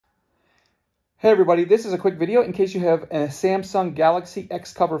Hey everybody, this is a quick video in case you have a Samsung Galaxy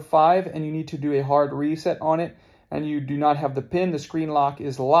XCover 5 and you need to do a hard reset on it and you do not have the PIN, the screen lock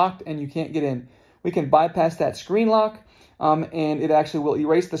is locked and you can't get in. We can bypass that screen lock and it actually will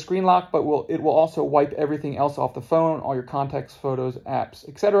erase the screen lock, but it will also wipe everything else off the phone, all your contacts, photos, apps,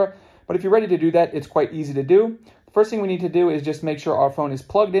 etc. But if you're ready to do that, it's quite easy to do. The first thing we need to do is just make sure our phone is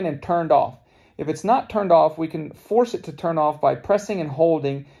plugged in and turned off. If it's not turned off, we can force it to turn off by pressing and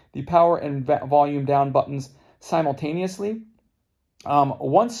holding the power and volume down buttons simultaneously.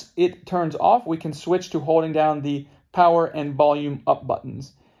 Once it turns off, we can switch to holding down the power and volume up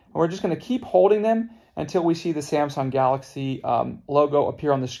buttons. And we're just going to keep holding them until we see the Samsung Galaxy logo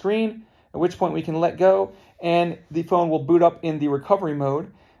appear on the screen, at which point we can let go and the phone will boot up in the recovery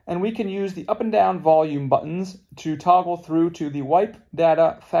mode. And we can use the up and down volume buttons to toggle through to the wipe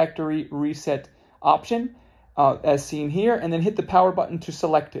data factory reset option, as seen here, and then hit the power button to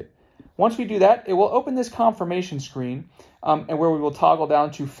select it. Once we do that, it will open this confirmation screen and where we will toggle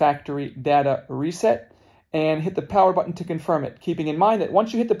down to factory data reset and hit the power button to confirm it, keeping in mind that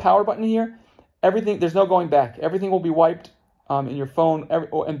once you hit the power button here, there's no going back. Everything will be wiped in your phone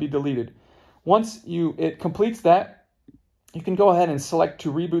and be deleted. Once it completes that, you can go ahead and select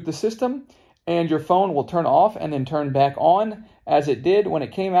to reboot the system and your phone will turn off and then turn back on as it did when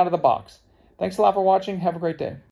it came out of the box. Thanks a lot for watching. Have a great day.